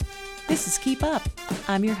This is Keep Up.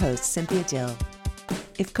 I'm your host, Cynthia Dill.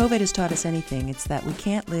 If COVID has taught us anything, it's that we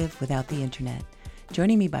can't live without the internet.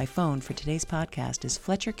 Joining me by phone for today's podcast is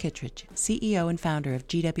Fletcher Kittredge, CEO and founder of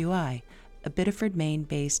GWI, a Biddeford,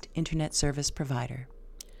 Maine-based internet service provider.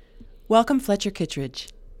 Welcome, Fletcher Kittredge.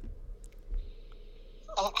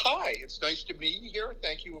 Hi, it's nice to meet you here.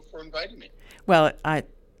 Thank you for inviting me. Well,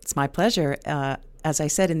 it's my pleasure. As I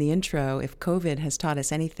said in the intro, if COVID has taught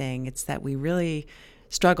us anything, it's that we really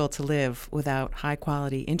struggle to live without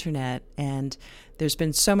high-quality internet. And there's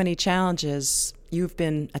been so many challenges. You've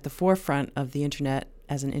been at the forefront of the internet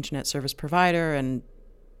as an internet service provider and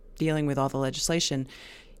dealing with all the legislation,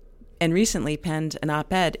 and recently penned an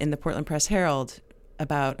op-ed in the Portland Press Herald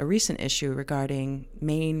about a recent issue regarding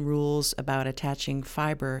Maine rules about attaching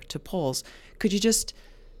fiber to poles. Could you just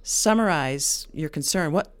summarize your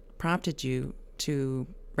concern? What prompted you to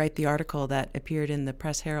write the article that appeared in the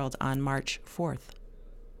Press Herald on March 4th?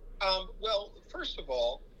 Well, first of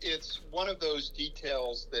all, it's one of those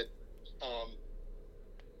details that a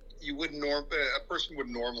person would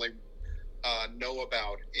normally know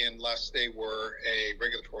about unless they were a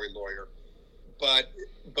regulatory lawyer. But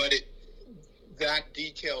that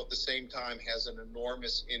detail at the same time has an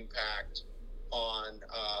enormous impact on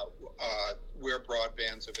where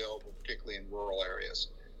broadband's available, particularly in rural areas,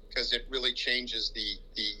 because it really changes the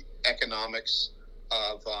economics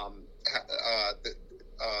of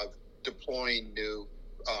deploying new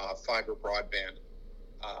fiber broadband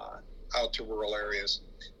out to rural areres.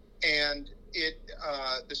 And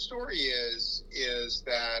the story is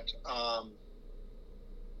that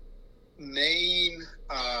Maine,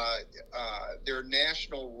 there are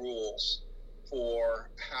national rules for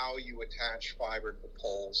how you attach fiber to the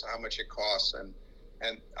poles, how much it costs, and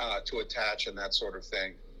to attach and that sort of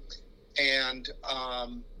thing. And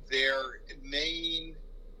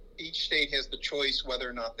each state has the choice whether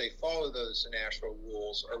or not they follow those national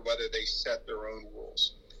rules or whether they set their own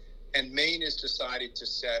rules. And Maine has decided to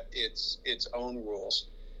set its own rules.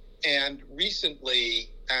 And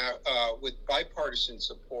recently, with bipartisan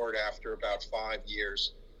support after about 5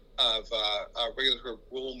 years of regulatory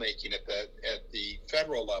rulemaking at the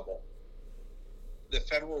federal level, the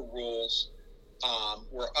federal rules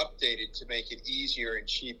were updated to make it easier and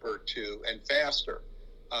cheaper and faster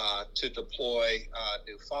to deploy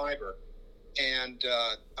new fiber. And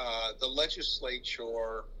the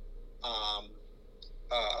legislature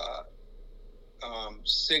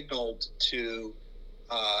signaled to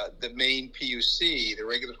the Maine PUC, the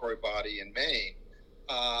regulatory body in Maine,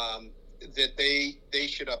 that they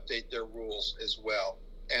should update their rules as well.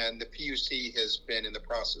 And the PUC has been in the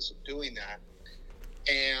process of doing that.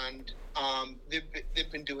 And they've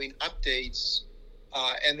been doing updates,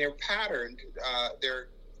 and they're patterned. They're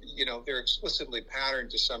explicitly patterned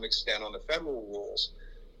to some extent on the federal rules,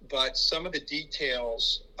 but some of the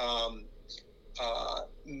details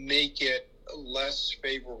make it less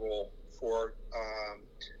favorable for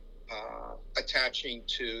attaching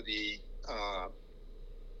to the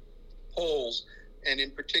poles, and in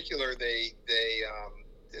particular, they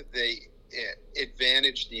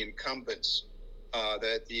advantage the incumbents,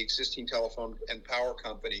 the existing telephone and power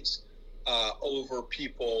companies, over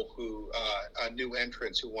people who new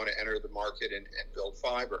entrants who want to enter the market and build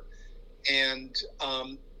fiber. And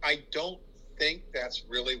I don't think that's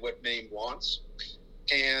really what Maine wants.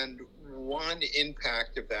 And one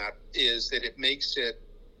impact of that is that it makes it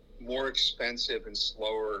more expensive and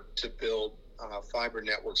slower to build fiber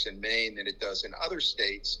networks in Maine than it does in other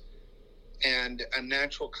states. And a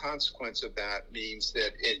natural consequence of that means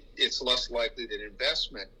that it's less likely that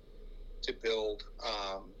investment to build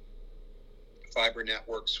fiber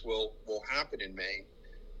networks will happen in Maine.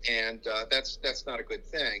 And that's not a good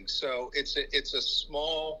thing. So it's a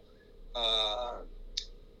small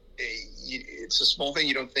thing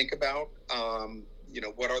you don't think about.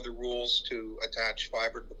 What are the rules to attach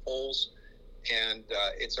fiber to the poles? And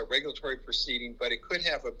it's a regulatory proceeding, but it could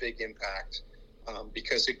have a big impact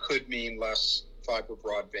because it could mean less fiber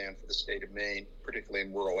broadband for the state of Maine, particularly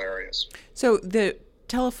in rural areas. So the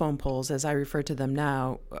telephone poles, as I refer to them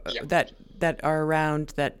now, that are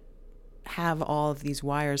around, that have all of these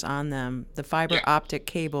wires on them, the fiber optic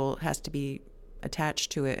cable has to be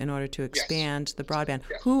attached to it in order to expand the broadband.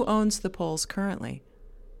 Yes. Who owns the poles currently?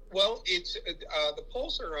 Well, it's the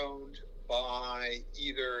poles are owned by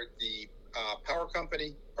either the power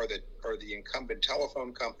company or the incumbent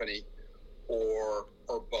telephone company, or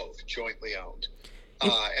both, jointly owned.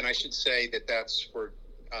 And I should say that's for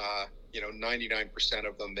 99%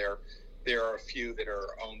 of them. There are a few that are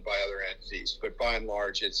owned by other entities, but by and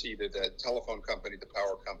large, it's either the telephone company, the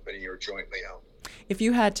power company, or jointly owned. If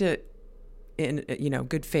you had to in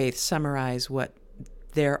good faith, summarize what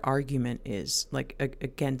their argument is, like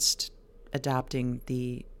against adopting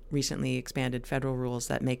the recently expanded federal rules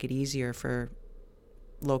that make it easier for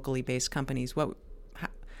locally based companies?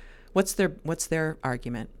 What's their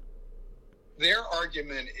argument? Their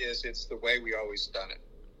argument is it's the way we always done it,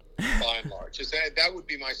 by and large. That would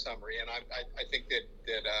be my summary, and I think that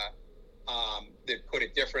they'd put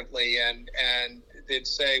it differently, and they'd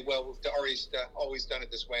say, well, we've always done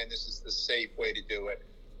it this way, and this is the safe way to do it,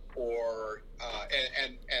 or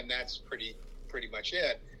and that's pretty much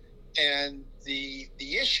it. And the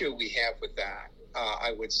issue we have with that,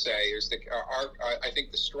 I would say, is I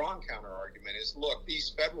think the strong counter argument is, look,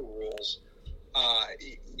 these federal rules,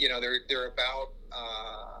 they're about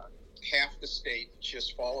half the state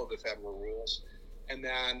just follow the federal rules, and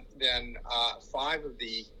then 5 of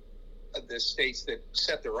the states that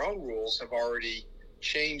set their own rules have already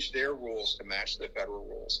changed their rules to match the federal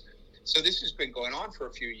rules. So this has been going on for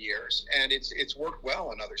a few years, and it's worked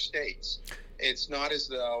well in other states. It's not as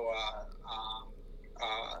though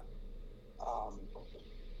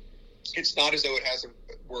it hasn't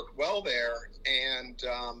worked well there. And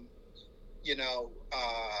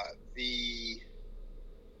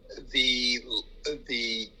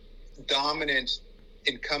the dominant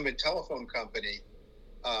incumbent telephone company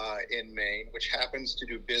in Maine, which happens to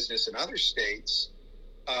do business in other states,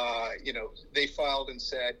 they filed and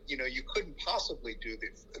said, you couldn't possibly do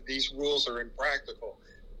this. These rules are impractical.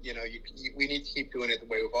 We need to keep doing it the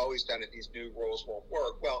way we've always done it. These new rules won't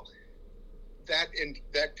work. Well,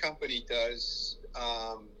 that company does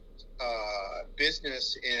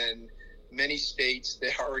business in many states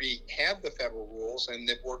that already have the federal rules and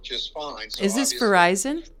that work just fine. So is this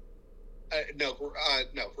Verizon? No.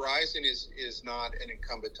 Verizon is not an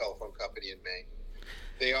incumbent telephone company in Maine.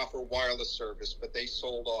 They offer wireless service, but they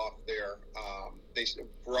sold off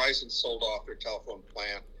Verizon sold off their telephone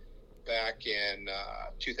plant back in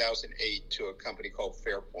 2008 to a company called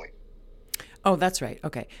Fairpoint. Oh, that's right.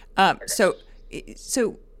 Okay. So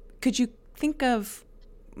could you think of,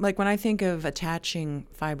 like, when I think of attaching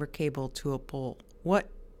fiber cable to a pole,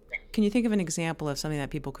 can you think of an example of something that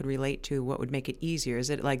people could relate to? What would make it easier? Is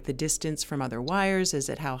it like the distance from other wires? Is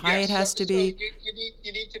it how high it has to be?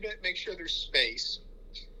 You need to make sure there's space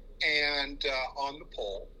and on the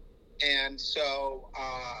pole. And so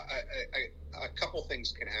a couple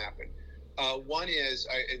things can happen. One is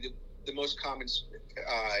the most common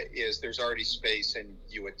is there's already space and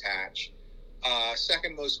you attach.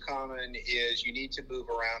 Second most common is you need to move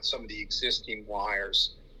around some of the existing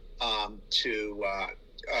wires to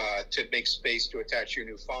make space to attach your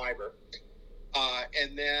new fiber.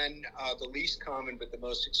 And then the least common but the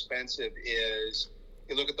most expensive is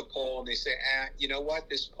you look at the pole and they say, you know what,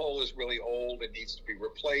 this pole is really old, it needs to be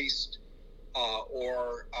replaced,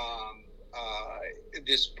 or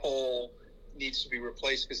this pole needs to be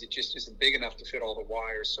replaced because it just isn't big enough to fit all the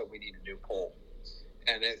wires, so we need a new pole.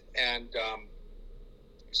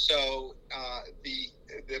 So the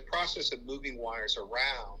process of moving wires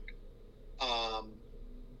around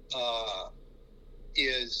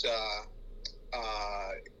is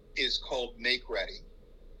called make ready,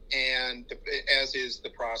 and as is the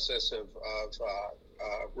process of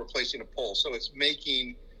replacing a pole. So it's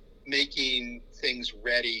making things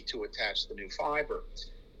ready to attach the new fiber.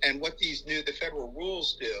 And what the federal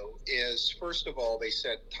rules do is, first of all, they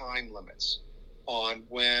set time limits on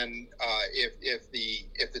when if the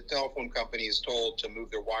telephone company is told to move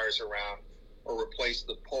their wires around or replace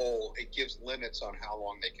the pole, it gives limits on how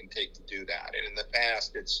long they can take to do that. And in the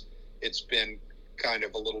past, it's been kind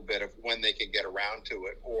of a little bit of when they can get around to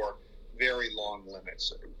it, or very long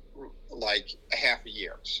limits, like a half a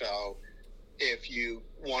year. So if you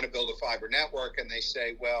want to build a fiber network and they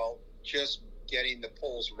say, well, just getting the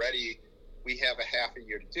poles ready, we have a half a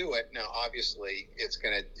year to do it. Now, obviously,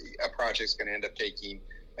 a project's going to end up taking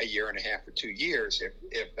a year and a half or 2 years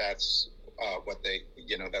if that's what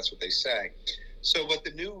that's what they say. So what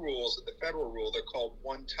the new rules, the federal rule, they're called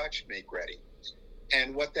one touch make ready.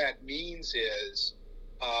 And what that means is,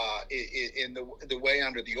 in the way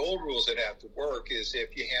under the old rules that have to work is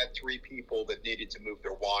if you had 3 people that needed to move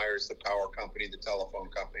their wires, the power company, the telephone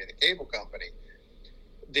company, and the cable company,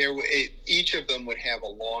 each of them would have a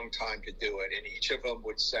long time to do it, and each of them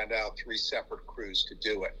would send out 3 separate crews to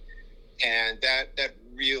do it. And that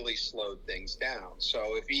really slowed things down.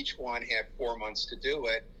 So if each one had 4 months to do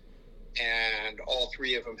it, and all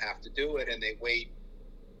 3 of them have to do it, and they wait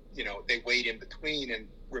in between. And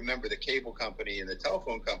remember, the cable company and the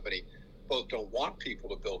telephone company both don't want people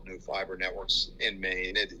to build new fiber networks in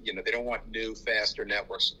Maine. They don't want new, faster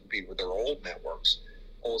networks to compete with their old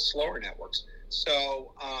slower networks.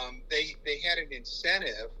 So they had an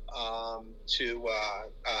incentive to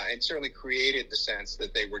and certainly created the sense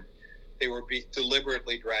that they were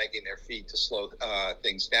deliberately dragging their feet to slow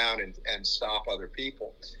things down and stop other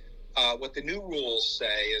people. What the new rules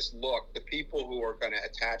say is, look, the people who are going to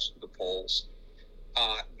attach to the polls,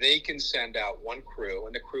 they can send out one crew,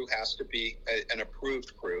 and the crew has to be an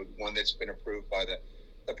approved crew, one that's been approved by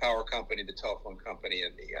the power company, the telephone company,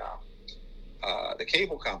 and the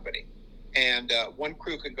cable company. And one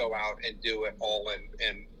crew can go out and do it all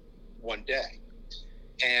in one day.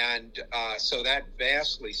 And so that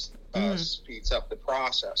vastly speeds up the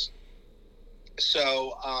process.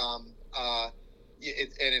 So,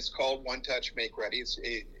 it's called One Touch Make Ready.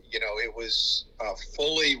 It was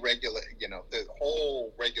fully regulated, the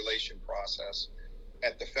whole regulation process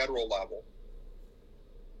at the federal level.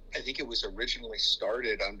 I think it was originally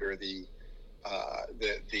started under the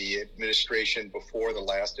administration before the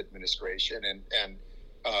last administration, and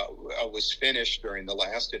was finished during the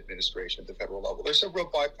last administration at the federal level. There's a real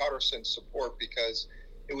bipartisan support because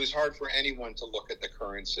it was hard for anyone to look at the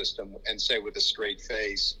current system and say with a straight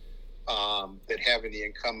face that having the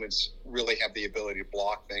incumbents really have the ability to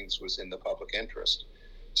block things was in the public interest.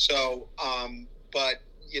 So, but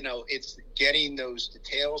it's getting those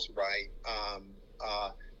details right.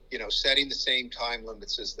 Setting the same time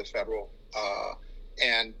limits as the federal,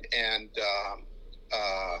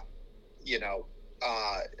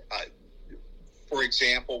 for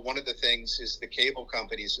example, one of the things is the cable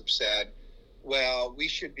companies have said, well, we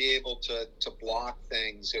should be able to block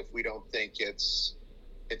things if we don't think it's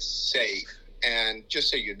safe. And just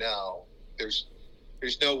so you know, there's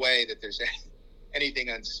no way that there's anything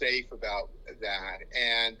unsafe about that.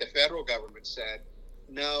 And the federal government said,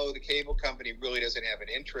 no, the cable company really doesn't have an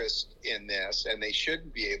interest in this, and they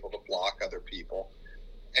shouldn't be able to block other people.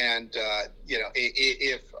 And,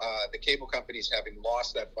 if the cable companies, having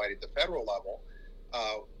lost that fight at the federal level,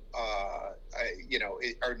 are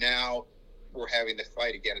now we're having the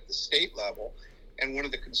fight again at the state level. And one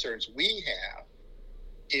of the concerns we have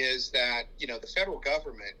is that, the federal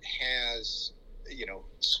government has,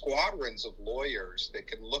 squadrons of lawyers that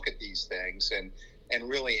can look at these things and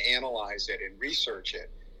really analyze it and research it.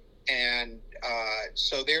 And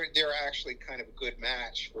so they're actually kind of a good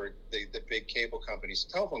match for the big cable companies,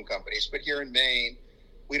 telephone companies. But here in Maine,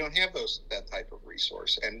 we don't have that type of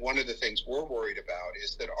resource. And one of the things we're worried about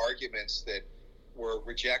is that arguments that were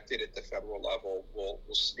rejected at the federal level will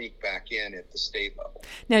sneak back in at the state level.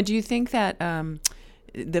 Now, do you think that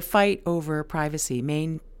the fight over privacy,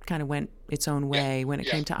 Maine kind of went its own way when it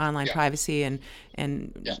came to online privacy and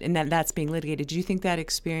that's being litigated. Do you think that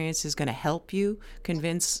experience is going to help you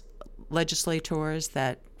convince legislators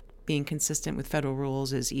that being consistent with federal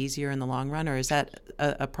rules is easier in the long run, or is that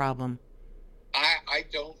a problem? I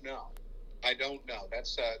don't know.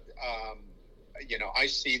 That's I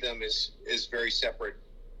see them as very separate,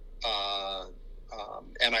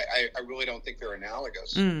 and I really don't think they're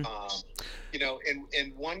analogous. In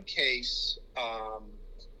one case,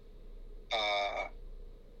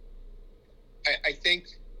 I think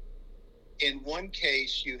in one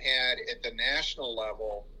case you had at the national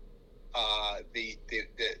level the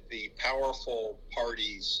powerful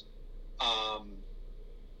parties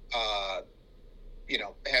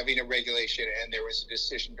having a regulation, and there was a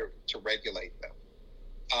decision to regulate them.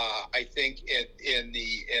 I think in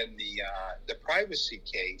the privacy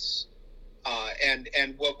case,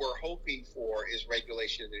 and what we're hoping for is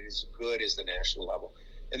regulation that is good as the national level.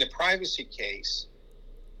 In the privacy case,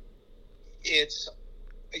 it's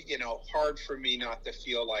hard for me not to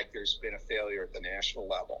feel like there's been a failure at the national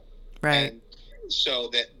level, right? And so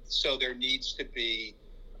there needs to be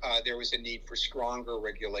there was a need for stronger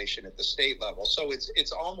regulation at the state level. So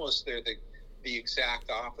it's almost the exact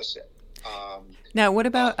opposite. Now, what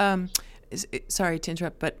about sorry to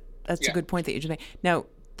interrupt, but that's a good point that you just made. Now,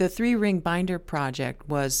 the three-ring binder project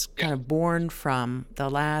was kind of born from the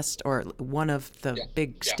last or one of the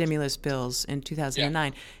big stimulus bills in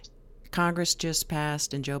 2009. Congress just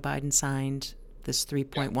passed and Joe Biden signed this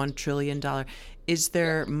 $3.1 trillion. Is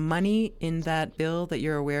there money in that bill that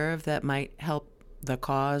you're aware of that might help the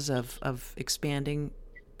cause of expanding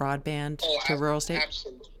broadband to rural states?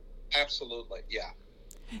 Absolutely, yeah.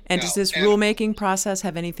 And does this rulemaking process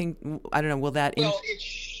have anything, I don't know, will that... Well,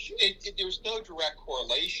 there's no direct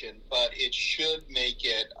correlation, but it should make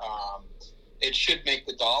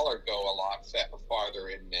the dollar go a lot farther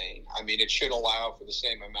in Maine. I mean, it should allow for the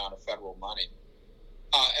same amount of federal money.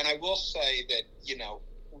 And I will say that,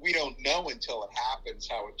 we don't know until it happens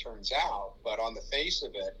how it turns out, but on the face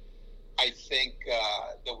of it, I think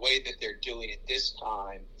the way that they're doing it this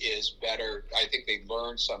time is better. I think they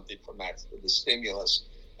learned something from the stimulus,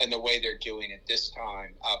 and the way they're doing it this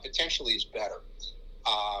time potentially is better,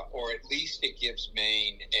 or at least it gives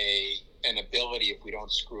Maine an ability, if we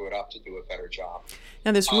don't screw it up, to do a better job.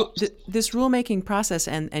 Now, this rulemaking process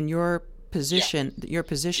and your position,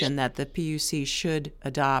 that the PUC should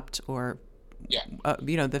adopt, or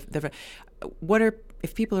what are,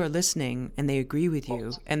 if people are listening and they agree with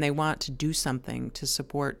you and they want to do something to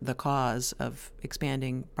support the cause of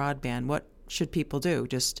expanding broadband, what should people do?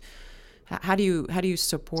 Just how do you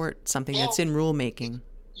support something that's in rulemaking?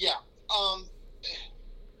 Yeah,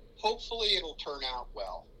 hopefully it'll turn out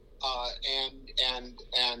well, and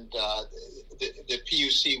the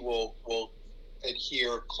PUC will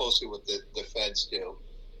adhere closely with the feds do.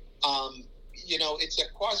 It's a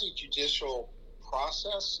quasi-judicial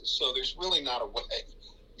process, so there's really not a way.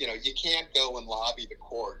 You can't go and lobby the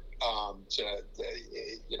court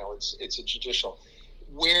it's a judicial.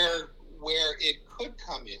 Where it could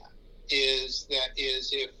come in is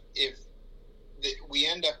if we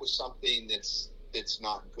end up with something that's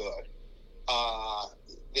not good,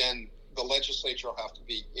 then the legislature will have to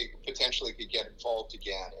potentially could get involved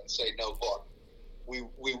again and say, no, look, we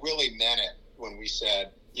really meant it when we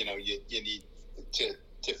said, you need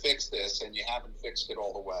to fix this, and you haven't fixed it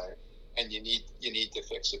all the way, and you need to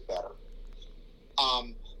fix it better.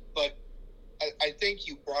 But I think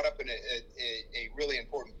you brought up a really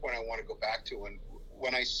important point I want to go back to. And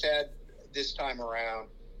when I said this time around,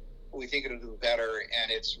 we think it'll do better,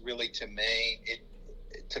 and it's really to Maine.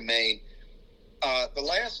 The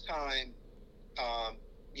last time,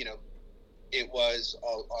 it was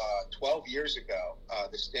 12 years ago,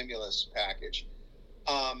 the stimulus package.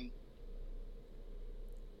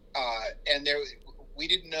 And we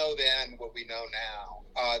didn't know then what we know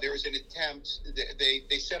now. There was an attempt.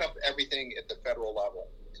 They set up everything at the federal level,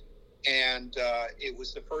 and it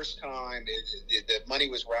was the first time the money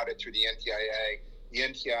was routed through the NTIA. The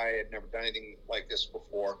NTIA had never done anything like this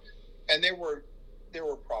before, and there were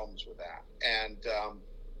problems with that. And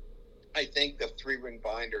I think the three-ring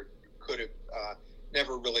binder could have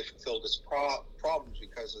never really fulfilled its problems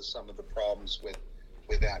because of some of the problems with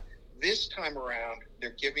that. This time around,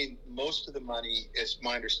 they're giving most of the money, as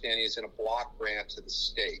my understanding is, in a block grant to the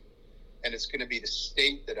state. And it's going to be the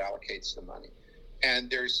state that allocates the money. And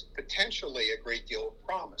there's potentially a great deal of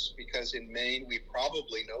promise, because in Maine, we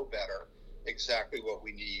probably know better exactly what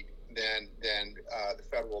we need than the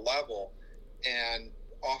federal level. And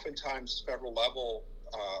oftentimes, federal level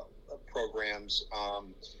programs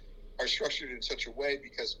are structured in such a way,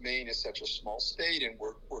 because Maine is such a small state, and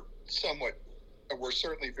we're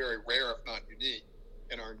certainly very rare, if not unique,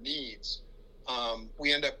 in our needs.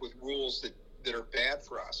 We end up with rules that are bad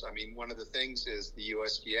for us. I mean, one of the things is the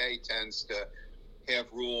USDA tends to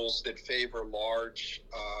have rules that favor large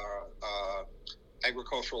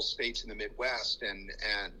agricultural states in the Midwest and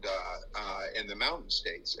the mountain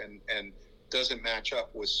states, and doesn't match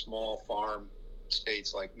up with small farm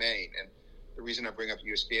states like Maine. And the reason I bring up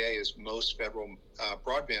USDA is most federal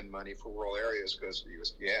broadband money for rural areas goes to the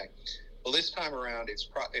USDA. Well, this time around,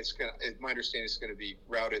 my understanding is going to be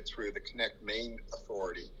routed through the Connect Maine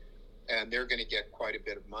Authority, and they're going to get quite a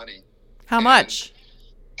bit of money. How much?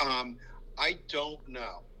 I don't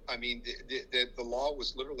know. I mean, the law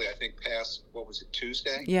was literally, I think, passed, what was it,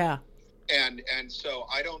 Tuesday? Yeah. And so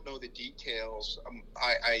I don't know the details.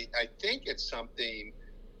 I think it's something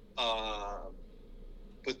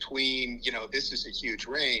between, this is a huge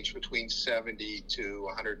range, between 70 to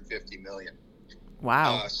 150 million.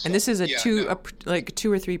 Wow. And this is a two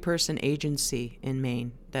or three person agency in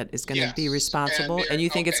Maine that is going to be responsible, and you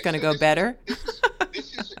think it's going to go better?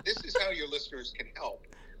 This is how your listeners can help.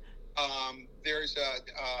 There's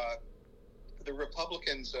the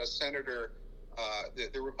Republicans, Senator,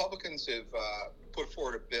 the Republicans have put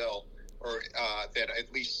forward a bill, or that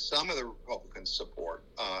at least some of the Republicans support.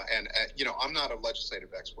 And I'm not a legislative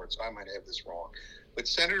expert, so I might have this wrong. But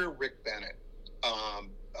Senator Rick Bennett,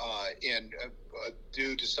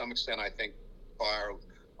 due to some extent, I think, by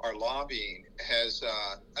our lobbying, has,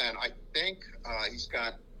 and I think he's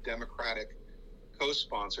got Democratic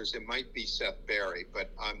co-sponsors. It might be Seth Berry,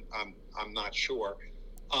 but I'm not sure.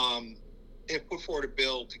 Have put forward a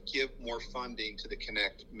bill to give more funding to the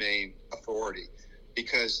Connect Maine Authority,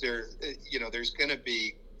 because there's going to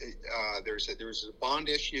be there's a bond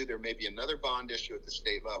issue. There may be another bond issue at the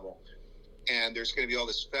state level, and there's going to be all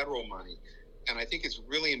this federal money. And I think it's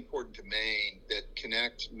really important to Maine that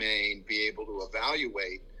Connect Maine be able to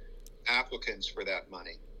evaluate applicants for that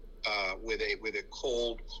money with a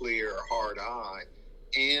cold, clear, hard eye,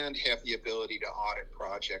 and have the ability to audit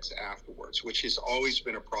projects afterwards, which has always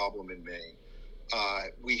been a problem in Maine.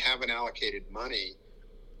 We haven't allocated money,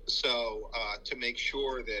 so to make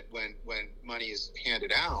sure that when money is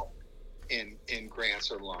handed out in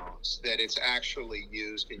grants or loans, that it's actually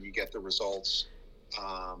used and you get the results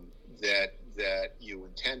that you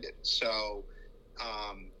intended. So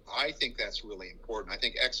I think that's really important. I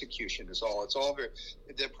think execution is all.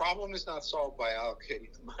 The problem is not solved by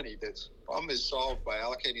allocating the money. The problem is solved by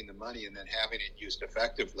allocating the money and then having it used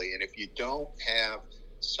effectively. And if you don't have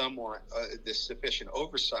the sufficient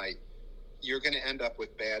oversight, you're going to end up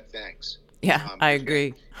with bad things. Yeah, I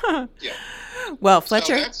agree. Yeah. Well,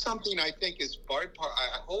 Fletcher. So that's something I think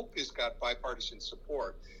I hope has got bipartisan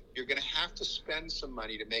support. You're going to have to spend some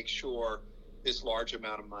money to make sure this large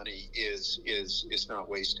amount of money is not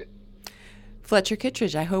wasted. Fletcher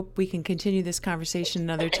Kittredge, I hope we can continue this conversation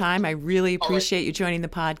another time. I really appreciate you joining the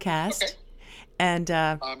podcast. Okay. And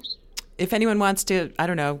if anyone wants to, I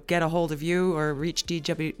don't know, get a hold of you or reach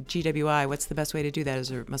GWI, what's the best way to do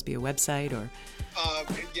that? It must be a website or?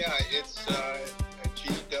 It's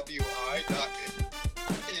gwi.net.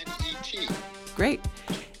 Great.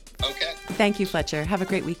 Okay. Thank you, Fletcher. Have a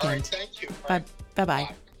great weekend. All right, thank you. Bye. Bye-bye.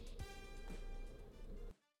 Bye.